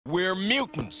We're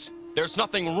mutants. There's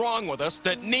nothing wrong with us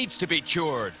that needs to be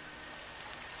cured.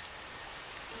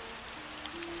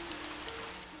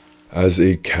 As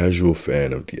a casual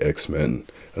fan of the X-Men,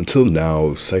 until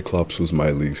now, Cyclops was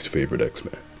my least favorite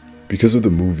X-Men. Because of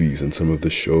the movies and some of the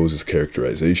show's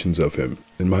characterizations of him,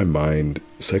 in my mind,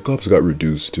 Cyclops got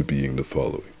reduced to being the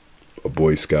following. A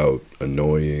Boy Scout,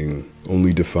 annoying,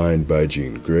 only defined by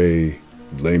Jean Grey,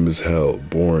 lame as hell,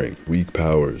 boring, weak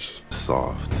powers.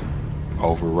 Soft,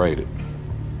 overrated,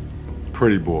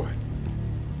 pretty boy,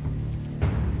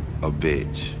 a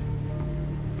bitch.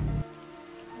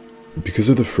 Because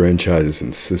of the franchise's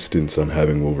insistence on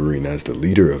having Wolverine as the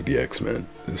leader of the X-Men,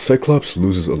 Cyclops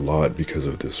loses a lot because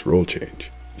of this role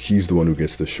change. He's the one who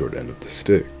gets the short end of the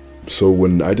stick. So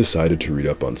when I decided to read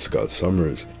up on Scott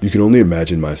Summers, you can only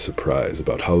imagine my surprise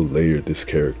about how layered this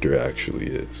character actually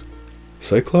is.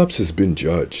 Cyclops has been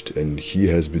judged, and he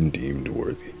has been deemed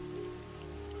worthy.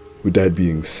 With that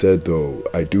being said though,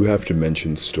 I do have to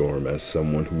mention Storm as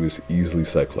someone who is easily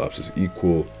Cyclops'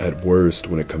 equal at worst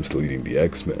when it comes to leading the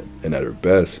X-Men, and at her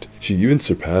best, she even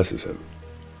surpasses him.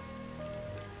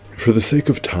 For the sake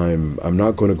of time, I'm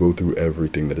not going to go through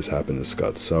everything that has happened to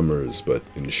Scott Summers, but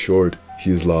in short,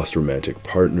 he has lost romantic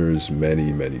partners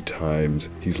many times,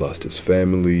 he's lost his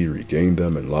family, regained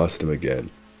them, and lost them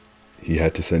again. He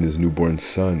had to send his newborn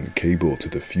son, Cable, to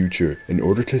the future in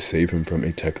order to save him from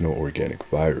a techno-organic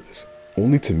virus,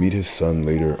 only to meet his son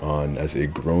later on as a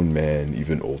grown man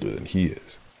even older than he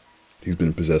is. He's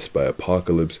been possessed by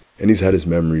Apocalypse, and he's had his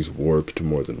memories warped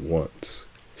more than once.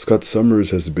 Scott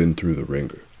Summers has been through the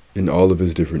ringer, in all of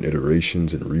his different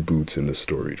iterations and reboots in the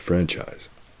storied franchise.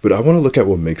 But I want to look at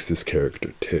what makes this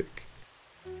character tick.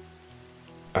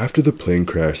 After the plane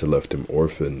crash that left him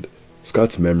orphaned,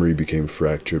 Scott's memory became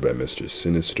fractured by Mr.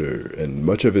 Sinister, and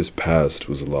much of his past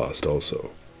was lost also.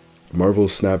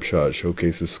 Marvel's Snapshot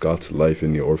showcases Scott's life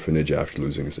in the orphanage after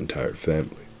losing his entire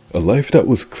family. A life that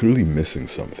was clearly missing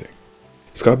something.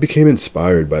 Scott became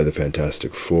inspired by the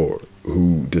Fantastic Four,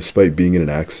 who, despite being in an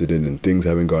accident and things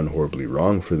having gone horribly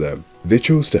wrong for them, they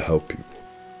chose to help people.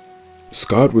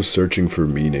 Scott was searching for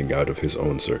meaning out of his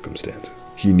own circumstances.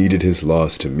 He needed his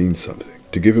loss to mean something,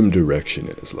 to give him direction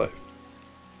in his life.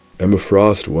 Emma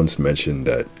Frost once mentioned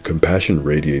that compassion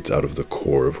radiates out of the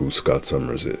core of who Scott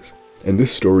Summers is, and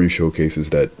this story showcases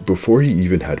that before he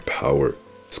even had power,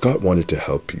 Scott wanted to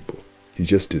help people, he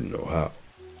just didn't know how.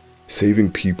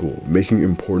 Saving people, making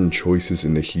important choices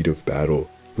in the heat of battle,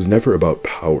 was never about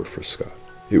power for Scott.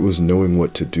 It was knowing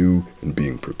what to do and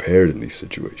being prepared in these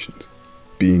situations,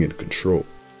 being in control.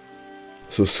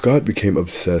 So Scott became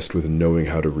obsessed with knowing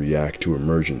how to react to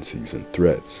emergencies and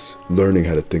threats, learning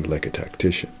how to think like a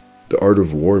tactician. The art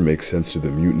of war makes sense to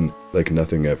the mutant like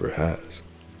nothing ever has.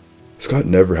 Scott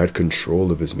never had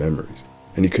control of his memories,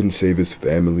 and he couldn't save his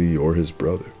family or his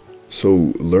brother.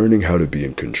 So learning how to be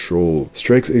in control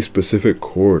strikes a specific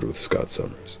chord with Scott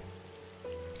Summers.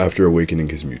 After awakening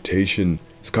his mutation,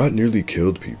 Scott nearly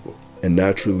killed people, and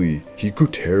naturally, he grew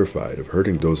terrified of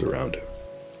hurting those around him.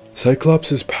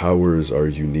 Cyclops' powers are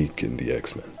unique in the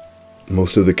X-Men.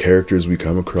 Most of the characters we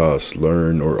come across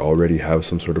learn or already have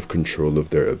some sort of control of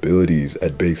their abilities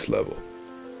at base level.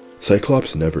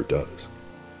 Cyclops never does.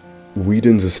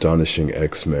 Whedon's Astonishing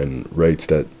X-Men writes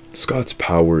that Scott's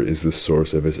power is the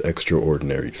source of his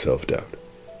extraordinary self-doubt.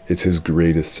 It's his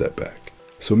greatest setback.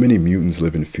 So many mutants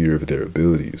live in fear of their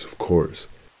abilities, of course.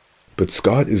 But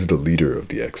Scott is the leader of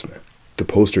the X-Men, the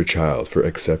poster child for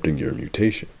accepting your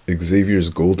mutation,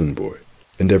 Xavier's golden boy.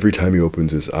 And every time he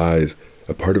opens his eyes,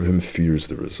 a part of him fears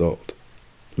the result,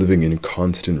 living in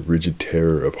constant rigid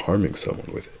terror of harming someone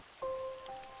with it.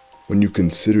 When you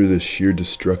consider the sheer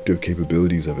destructive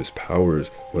capabilities of his powers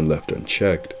when left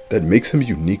unchecked, that makes him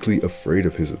uniquely afraid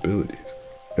of his abilities.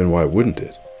 And why wouldn't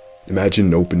it?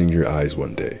 Imagine opening your eyes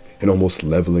one day and almost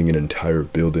leveling an entire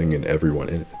building and everyone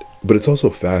in it. But it's also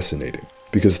fascinating,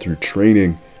 because through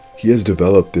training, he has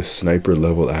developed this sniper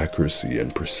level accuracy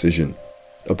and precision,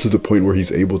 up to the point where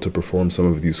he's able to perform some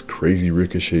of these crazy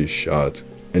ricochet shots,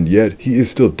 and yet he is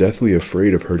still deathly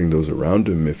afraid of hurting those around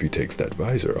him if he takes that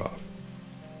visor off.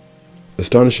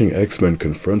 Astonishing X-Men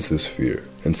confronts this fear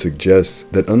and suggests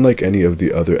that unlike any of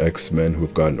the other X-Men who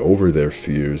have gotten over their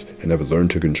fears and have learned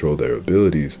to control their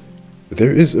abilities,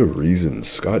 there is a reason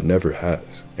Scott never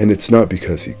has, and it's not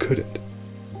because he couldn't,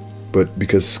 but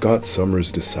because Scott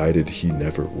Summers decided he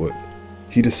never would.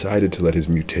 He decided to let his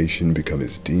mutation become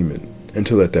his demon, and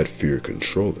to let that fear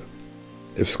control him.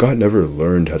 If Scott never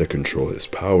learned how to control his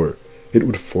power, it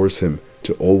would force him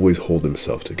to always hold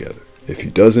himself together. If he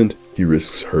doesn't, he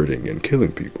risks hurting and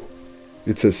killing people.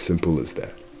 It's as simple as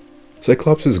that.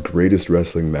 Cyclops' greatest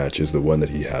wrestling match is the one that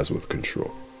he has with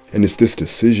Control. and it's this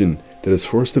decision that has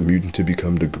forced the mutant to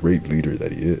become the great leader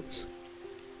that he is.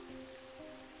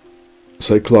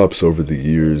 Cyclops over the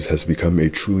years has become a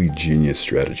truly genius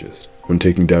strategist. When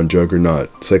taking down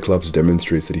Juggernaut, Cyclops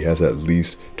demonstrates that he has at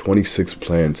least 26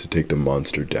 plans to take the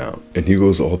monster down, and he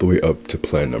goes all the way up to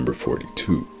plan number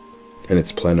 42, and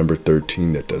it's plan number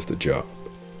 13 that does the job.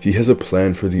 He has a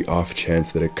plan for the off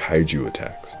chance that a kaiju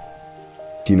attacks.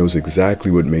 He knows exactly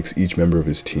what makes each member of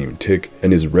his team tick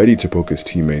and is ready to poke his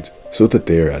teammates so that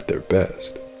they are at their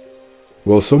best.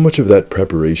 While so much of that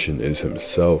preparation is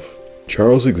himself,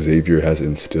 Charles Xavier has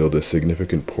instilled a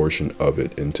significant portion of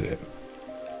it into him.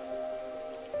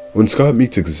 When Scott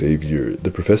meets Xavier,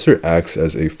 the professor acts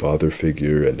as a father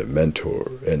figure and a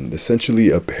mentor, and essentially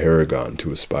a paragon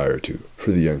to aspire to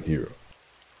for the young hero.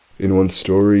 In one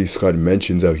story, Scott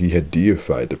mentions how he had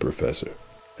deified the professor,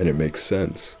 and it makes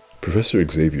sense. Professor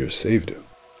Xavier saved him.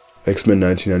 X-Men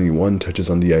 1991 touches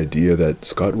on the idea that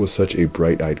Scott was such a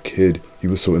bright-eyed kid, he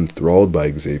was so enthralled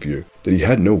by Xavier that he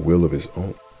had no will of his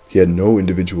own. He had no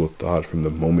individual thought from the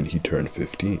moment he turned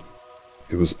 15.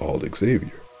 It was all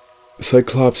Xavier.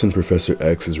 Cyclops and Professor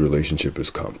X's relationship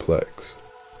is complex.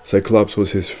 Cyclops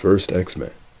was his first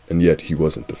X-Man, and yet he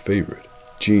wasn't the favorite.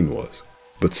 Jean was,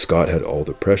 but Scott had all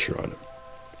the pressure on him.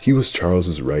 He was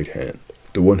Charles's right hand,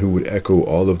 the one who would echo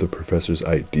all of the professor's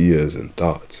ideas and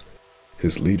thoughts.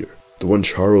 His leader, the one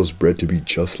Charles bred to be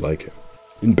just like him.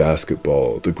 In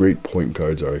basketball, the great point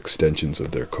guards are extensions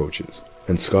of their coaches,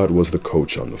 and Scott was the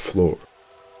coach on the floor.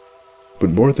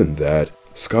 But more than that,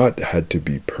 Scott had to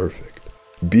be perfect.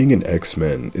 Being an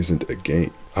X-Men isn't a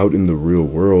game. Out in the real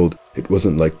world, it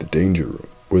wasn't like the Danger Room,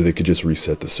 where they could just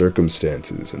reset the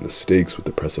circumstances and the stakes with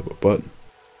the press of a button.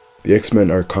 The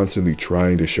X-Men are constantly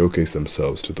trying to showcase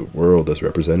themselves to the world as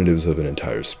representatives of an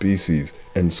entire species,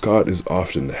 and Scott is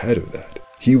often the head of that.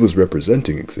 He was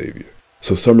representing Xavier,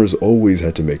 so Summers always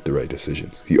had to make the right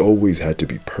decisions. He always had to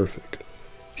be perfect.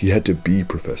 He had to be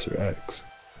Professor X.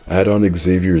 Add on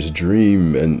Xavier's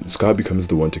dream, and Scott becomes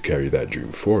the one to carry that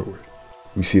dream forward.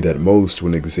 We see that most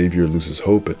when Xavier loses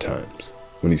hope at times,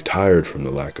 when he's tired from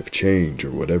the lack of change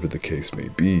or whatever the case may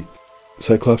be.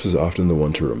 Cyclops is often the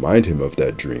one to remind him of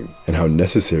that dream and how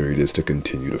necessary it is to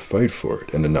continue to fight for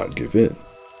it and to not give in.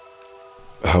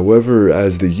 However,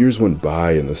 as the years went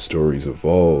by and the stories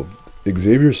evolved,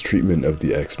 Xavier's treatment of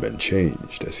the X-Men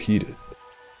changed as he did.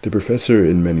 The professor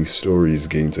in many stories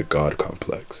gains a god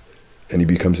complex, and he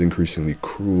becomes increasingly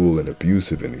cruel and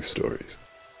abusive in these stories.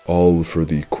 All for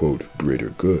the, quote, greater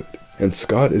good, and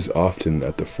Scott is often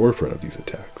at the forefront of these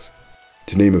attacks.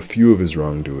 To name a few of his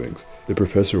wrongdoings, the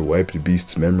professor wiped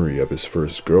Beast's memory of his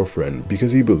first girlfriend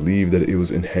because he believed that it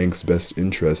was in Hank's best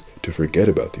interest to forget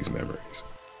about these memories.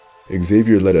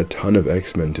 Xavier led a ton of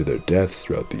X-Men to their deaths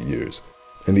throughout the years,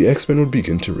 and the X-Men would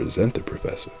begin to resent the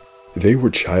professor. They were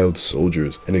child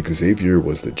soldiers, and Xavier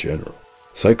was the general.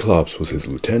 Cyclops was his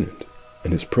lieutenant,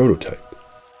 and his prototype.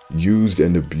 Used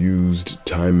and abused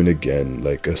time and again,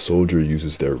 like a soldier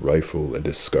uses their rifle and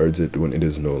discards it when it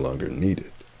is no longer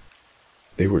needed.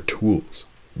 They were tools.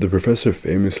 The professor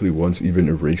famously once even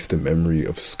erased the memory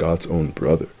of Scott's own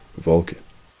brother, Vulcan.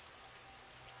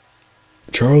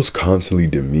 Charles constantly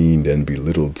demeaned and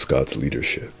belittled Scott's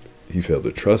leadership. He failed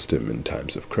to trust him in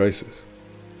times of crisis.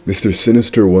 Mr.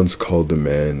 Sinister once called the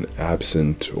man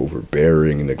absent,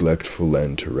 overbearing, neglectful,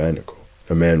 and tyrannical.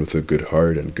 A man with a good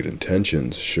heart and good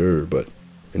intentions, sure, but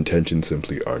intentions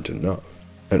simply aren't enough.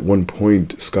 At one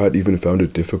point, Scott even found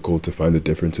it difficult to find the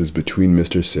differences between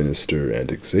Mr. Sinister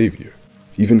and Xavier,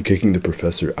 even kicking the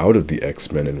professor out of the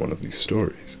X-Men in one of these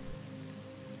stories.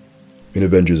 In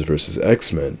Avengers vs.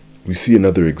 X-Men, we see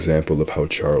another example of how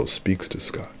Charles speaks to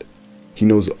Scott. He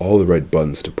knows all the right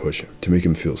buttons to push him, to make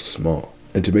him feel small,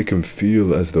 and to make him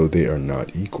feel as though they are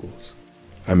not equals.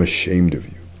 "I'm ashamed of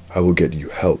you. I will get you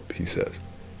help," he says,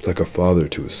 like a father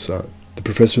to his son. The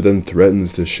professor then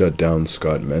threatens to shut down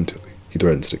Scott mentally. He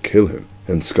threatens to kill him,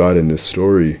 and Scott in this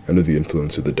story, under the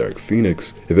influence of the Dark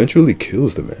Phoenix, eventually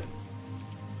kills the man.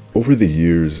 Over the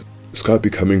years, Scott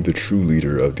becoming the true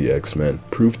leader of the X-Men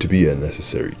proved to be a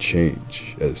necessary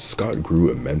change, as Scott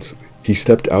grew immensely. He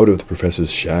stepped out of the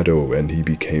professor's shadow and he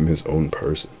became his own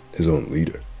person, his own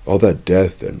leader. All that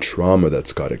death and trauma that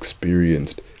Scott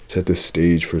experienced set the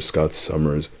stage for Scott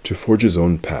Summers to forge his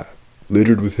own path,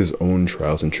 littered with his own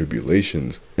trials and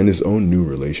tribulations and his own new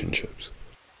relationships.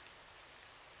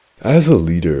 As a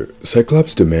leader,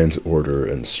 Cyclops demands order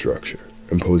and structure,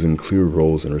 imposing clear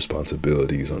roles and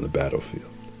responsibilities on the battlefield.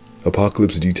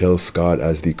 Apocalypse details Scott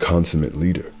as the consummate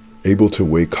leader, able to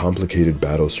weigh complicated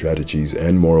battle strategies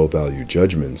and moral value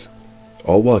judgments,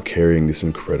 all while carrying this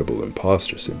incredible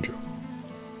imposter syndrome.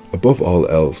 Above all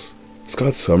else,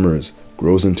 Scott Summers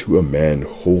grows into a man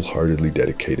wholeheartedly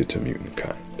dedicated to mutant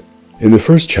kind. In the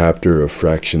first chapter of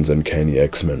Fraction's Uncanny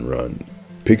X-Men run,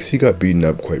 Pixie got beaten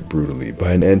up quite brutally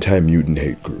by an anti-mutant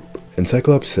hate group, and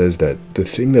Cyclops says that the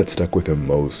thing that stuck with him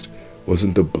most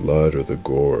wasn't the blood or the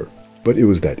gore, but it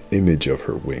was that image of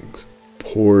her wings.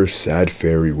 Poor, sad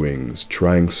fairy wings,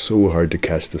 trying so hard to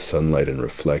catch the sunlight and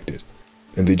reflect it,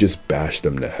 and they just bashed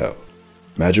them to hell.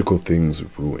 Magical things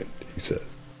ruined, he says.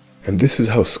 And this is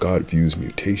how Scott views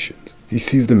mutations. He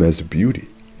sees them as beauty.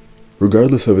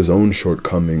 Regardless of his own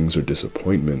shortcomings or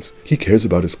disappointments, he cares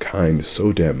about his kind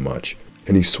so damn much,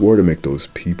 and he swore to make those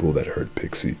people that hurt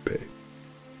Pixie pay.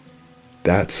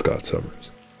 That's Scott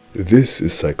Summers. This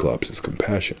is Cyclops'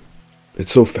 compassion.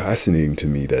 It's so fascinating to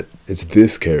me that it's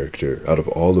this character, out of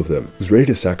all of them, who's ready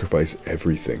to sacrifice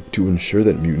everything to ensure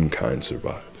that mutant kind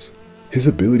survives. His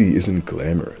ability isn't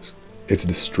glamorous, it's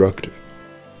destructive.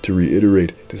 To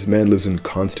reiterate, this man lives in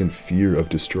constant fear of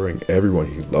destroying everyone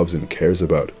he loves and cares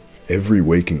about, every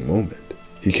waking moment.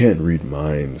 He can't read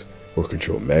minds, or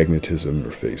control magnetism, or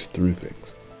phase through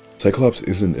things. Cyclops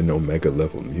isn't an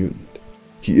Omega-level mutant.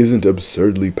 He isn't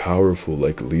absurdly powerful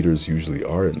like leaders usually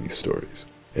are in these stories.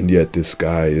 And yet this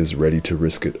guy is ready to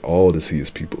risk it all to see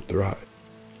his people thrive.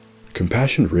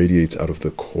 Compassion radiates out of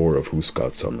the core of who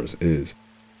Scott Summers is,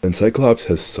 and Cyclops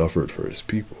has suffered for his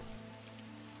people.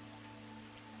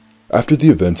 After the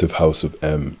events of House of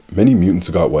M, many mutants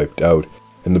got wiped out,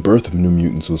 and the birth of new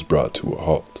mutants was brought to a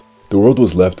halt. The world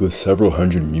was left with several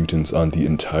hundred mutants on the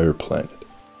entire planet.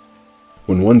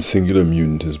 When one singular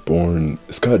mutant is born,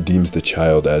 Scott deems the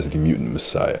child as the mutant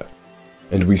messiah,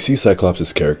 and we see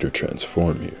Cyclops' character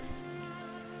transform here.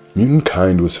 Mutant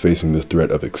kind was facing the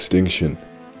threat of extinction,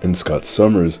 and Scott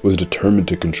Summers was determined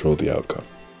to control the outcome.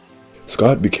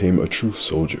 Scott became a true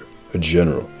soldier, a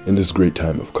general, in this great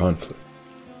time of conflict.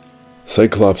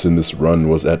 Cyclops in this run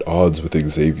was at odds with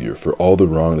Xavier for all the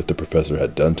wrong that the professor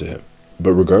had done to him,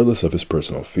 but regardless of his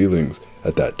personal feelings,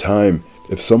 at that time,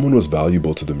 if someone was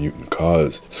valuable to the mutant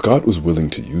cause, Scott was willing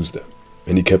to use them,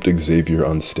 and he kept Xavier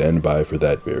on standby for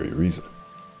that very reason.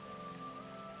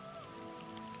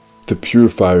 The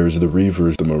Purifiers, the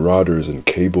Reavers, the Marauders, and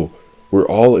Cable were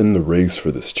all in the race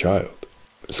for this child.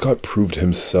 Scott proved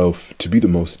himself to be the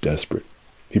most desperate.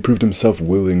 He proved himself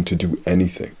willing to do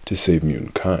anything to save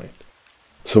mutant kind.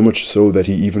 So much so that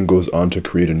he even goes on to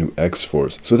create a new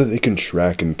X-Force so that they can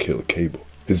track and kill Cable,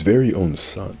 his very own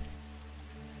son.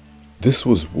 This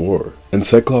was war, and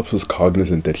Cyclops was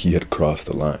cognizant that he had crossed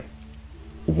the line.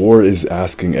 War is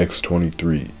asking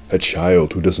X-23, a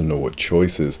child who doesn't know what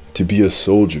choice is, to be a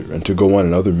soldier and to go on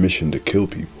another mission to kill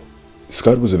people.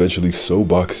 Scott was eventually so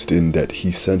boxed in that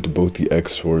he sent both the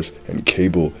X-Force and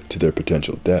Cable to their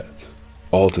potential deaths,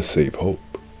 all to save hope.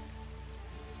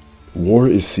 War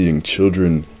is seeing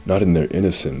children not in their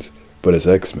innocence, but as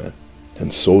X-Men,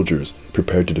 and soldiers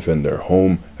prepared to defend their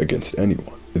home against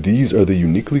anyone. These are the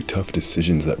uniquely tough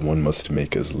decisions that one must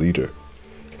make as leader.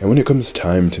 And when it comes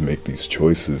time to make these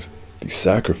choices, these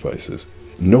sacrifices,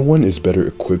 no one is better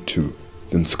equipped to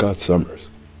than Scott Summers.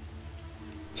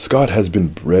 Scott has been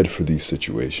bred for these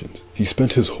situations. He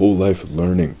spent his whole life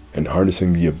learning and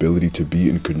harnessing the ability to be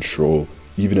in control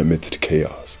even amidst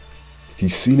chaos.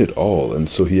 He's seen it all, and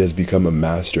so he has become a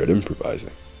master at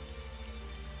improvising.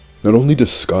 Not only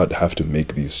does Scott have to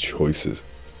make these choices,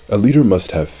 a leader must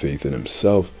have faith in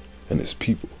himself and his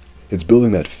people. It's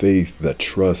building that faith, that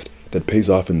trust, that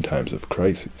pays off in times of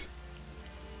crises.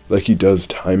 Like he does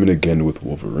time and again with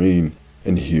Wolverine,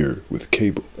 and here with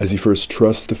Cable, as he first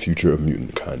trusts the future of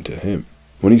mutant kind to him,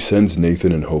 when he sends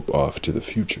Nathan and Hope off to the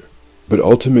future. But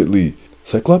ultimately,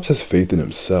 Cyclops has faith in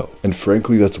himself, and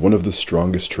frankly that's one of the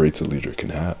strongest traits a leader can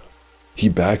have. He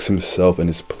backs himself and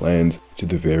his plans to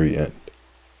the very end.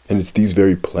 And it's these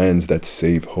very plans that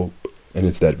save Hope, and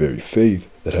it's that very faith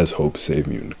that has Hope save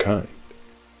mutant kind.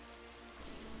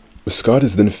 Scott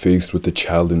is then faced with the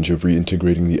challenge of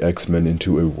reintegrating the X-Men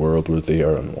into a world where they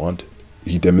are unwanted.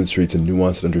 He demonstrates a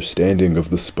nuanced understanding of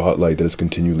the spotlight that is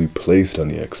continually placed on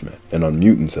the X-Men, and on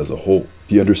mutants as a whole.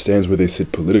 He understands where they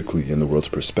sit politically and the world's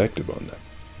perspective on them.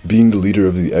 Being the leader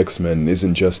of the X-Men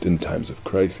isn't just in times of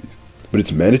crises, but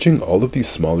it's managing all of these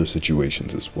smaller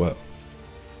situations as well.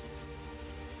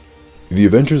 The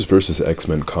Avengers vs.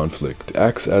 X-Men conflict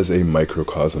acts as a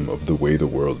microcosm of the way the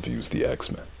world views the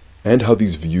X-Men, and how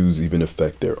these views even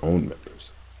affect their own members.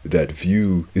 That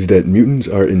view is that mutants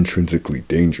are intrinsically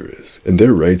dangerous, and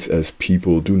their rights as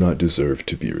people do not deserve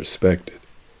to be respected,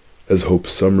 as Hope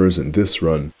Summers in this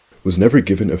run was never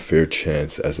given a fair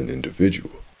chance as an individual.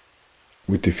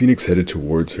 With the Phoenix headed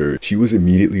towards her, she was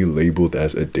immediately labeled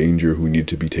as a danger who needed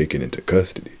to be taken into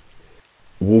custody.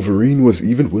 Wolverine was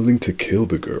even willing to kill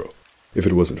the girl, if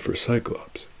it wasn't for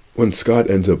Cyclops. When Scott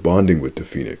ends up bonding with the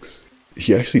Phoenix,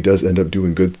 he actually does end up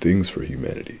doing good things for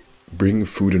humanity, bringing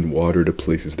food and water to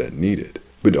places that need it.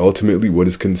 But ultimately, what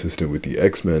is consistent with the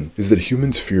X-Men is that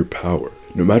humans fear power,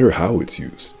 no matter how it's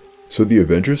used. So the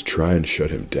Avengers try and shut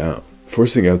him down,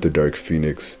 forcing out the Dark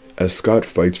Phoenix as Scott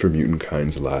fights for mutant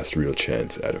kind's last real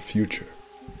chance at a future.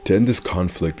 To end this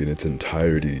conflict in its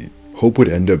entirety, Hope would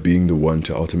end up being the one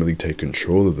to ultimately take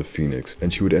control of the Phoenix,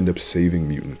 and she would end up saving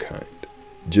mutant kind.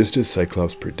 Just as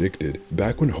Cyclops predicted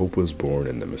back when Hope was born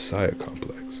in the Messiah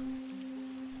complex.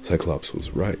 Cyclops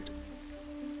was right.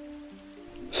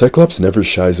 Cyclops never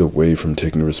shies away from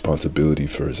taking responsibility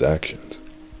for his actions.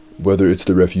 Whether it's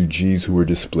the refugees who were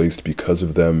displaced because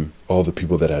of them, all the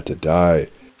people that had to die,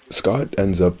 Scott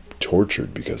ends up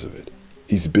tortured because of it.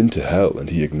 He's been to hell and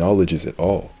he acknowledges it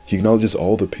all. He acknowledges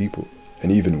all the people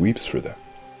and even weeps for them.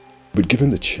 But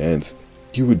given the chance,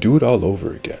 he would do it all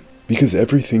over again. Because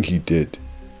everything he did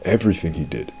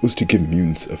was to give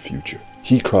mutants a future.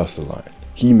 He crossed the line.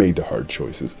 He made the hard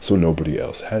choices so nobody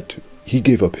else had to. He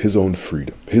gave up his own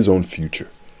freedom, his own future,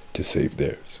 to save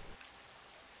theirs.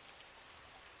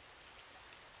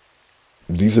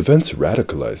 These events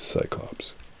radicalized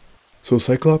Cyclops. So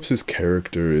Cyclops'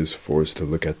 character is forced to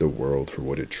look at the world for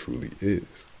what it truly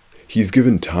is. He's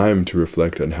given time to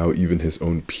reflect on how even his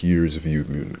own peers view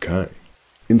mutant kind.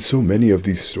 In so many of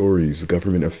these stories,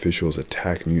 government officials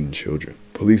attack mutant children.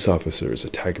 Police officers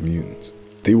attack mutants.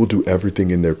 They will do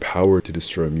everything in their power to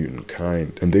destroy mutant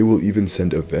kind, and they will even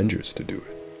send Avengers to do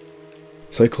it.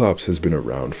 Cyclops has been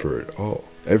around for it all,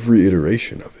 every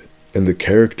iteration of it, and the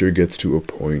character gets to a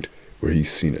point where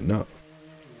he's seen enough.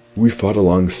 We fought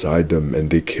alongside them and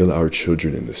they kill our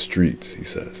children in the streets, he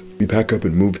says. We pack up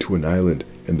and move to an island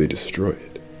and they destroy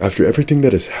it. After everything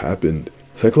that has happened,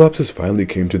 Cyclops has finally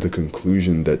came to the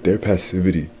conclusion that their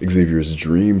passivity, Xavier's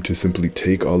dream to simply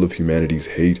take all of humanity's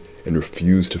hate and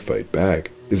refuse to fight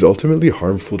back, is ultimately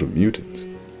harmful to mutants.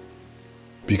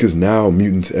 Because now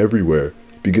mutants everywhere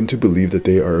begin to believe that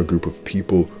they are a group of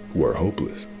people who are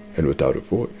hopeless and without a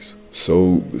voice.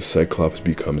 So Cyclops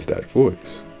becomes that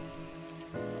voice.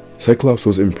 Cyclops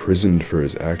was imprisoned for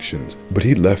his actions, but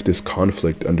he left this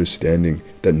conflict understanding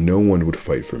that no one would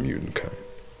fight for mutant kind,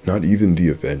 not even the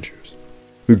Avengers.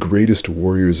 The greatest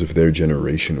warriors of their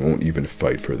generation won't even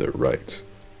fight for their rights,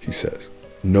 he says.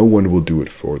 No one will do it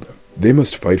for them. They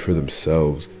must fight for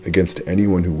themselves against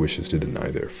anyone who wishes to deny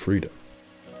their freedom.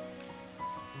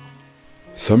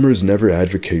 Summers never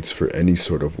advocates for any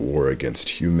sort of war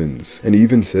against humans, and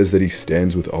even says that he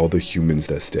stands with all the humans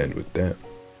that stand with them.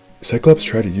 Cyclops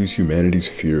tried to use humanity's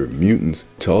fear of mutants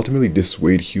to ultimately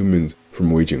dissuade humans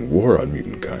from waging war on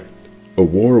mutant kind. A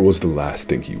war was the last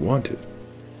thing he wanted.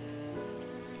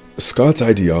 Scott's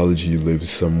ideology lives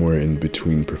somewhere in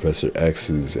between Professor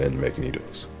X's and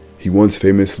Magneto's. He once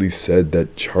famously said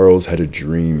that Charles had a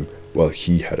dream while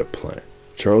he had a plan.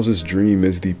 Charles's dream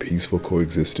is the peaceful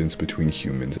coexistence between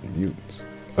humans and mutants.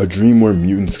 A dream where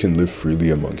mutants can live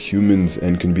freely among humans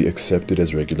and can be accepted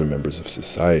as regular members of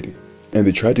society. And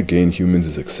they try to gain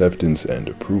humans' acceptance and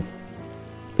approval.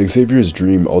 Xavier's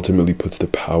dream ultimately puts the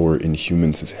power in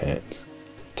humans' hands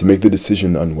to make the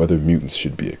decision on whether mutants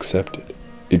should be accepted.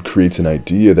 It creates an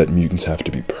idea that mutants have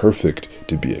to be perfect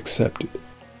to be accepted.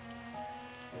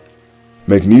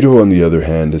 Magneto, on the other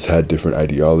hand, has had different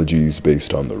ideologies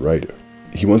based on the writer.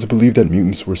 He once believed that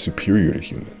mutants were superior to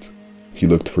humans. He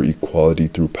looked for equality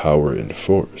through power and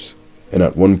force, and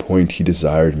at one point he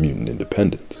desired mutant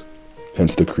independence,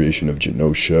 hence the creation of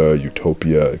Genosha,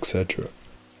 Utopia, etc.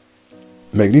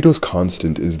 Magneto's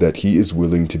constant is that he is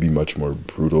willing to be much more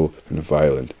brutal and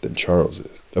violent than Charles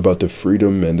is, about the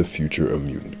freedom and the future of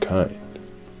mutant kind.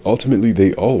 Ultimately,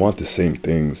 they all want the same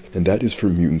things, and that is for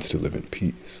mutants to live in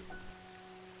peace.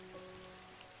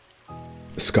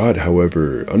 Scott,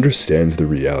 however, understands the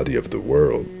reality of the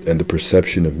world and the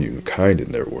perception of mutant kind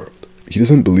in their world. He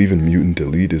doesn't believe in mutant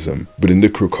elitism, but in the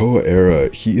Krakoa era,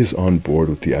 he is on board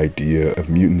with the idea of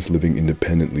mutants living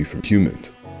independently from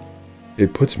humans.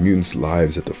 It puts mutants'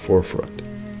 lives at the forefront,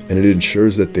 and it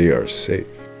ensures that they are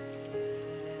safe.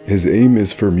 His aim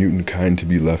is for mutant kind to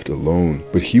be left alone,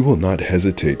 but he will not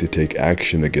hesitate to take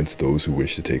action against those who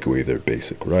wish to take away their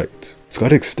basic rights.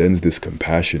 Scott extends this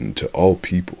compassion to all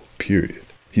people, period.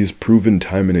 He has proven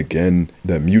time and again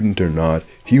that mutant or not,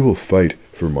 he will fight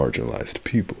for marginalized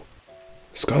people.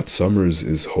 Scott Summers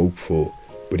is hopeful,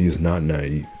 but he is not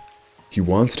naive. He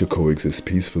wants to coexist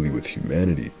peacefully with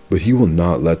humanity, but he will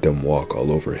not let them walk all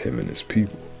over him and his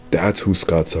people. That's who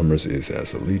Scott Summers is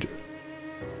as a leader.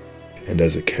 And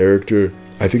as a character,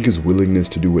 I think his willingness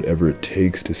to do whatever it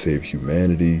takes to save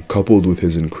humanity, coupled with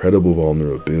his incredible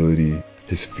vulnerability,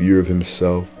 his fear of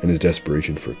himself, and his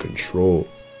desperation for control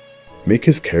make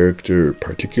his character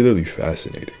particularly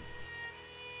fascinating.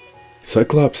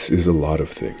 Cyclops is a lot of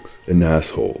things. An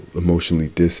asshole, emotionally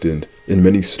distant. In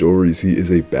many stories, he is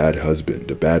a bad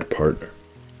husband, a bad partner.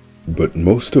 But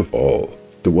most of all,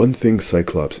 the one thing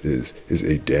Cyclops is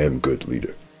a damn good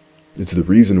leader. It's the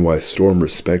reason why Storm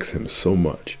respects him so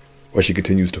much, why she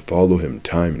continues to follow him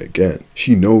time and again.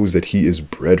 She knows that he is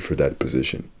bred for that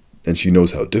position, and she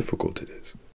knows how difficult it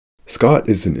is. Scott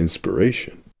is an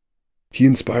inspiration. He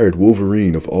inspired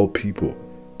Wolverine, of all people,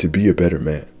 to be a better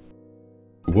man.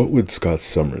 What would Scott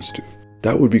Summers do?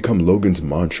 That would become Logan's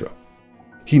mantra.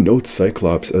 He notes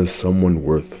Cyclops as someone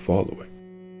worth following.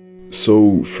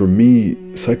 So, for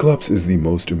me, Cyclops is the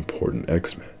most important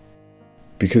X-Men.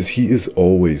 Because he is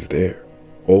always there.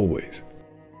 Always.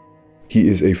 He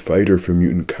is a fighter for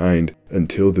mutant kind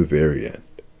until the very end.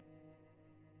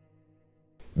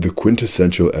 The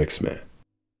quintessential X-Men.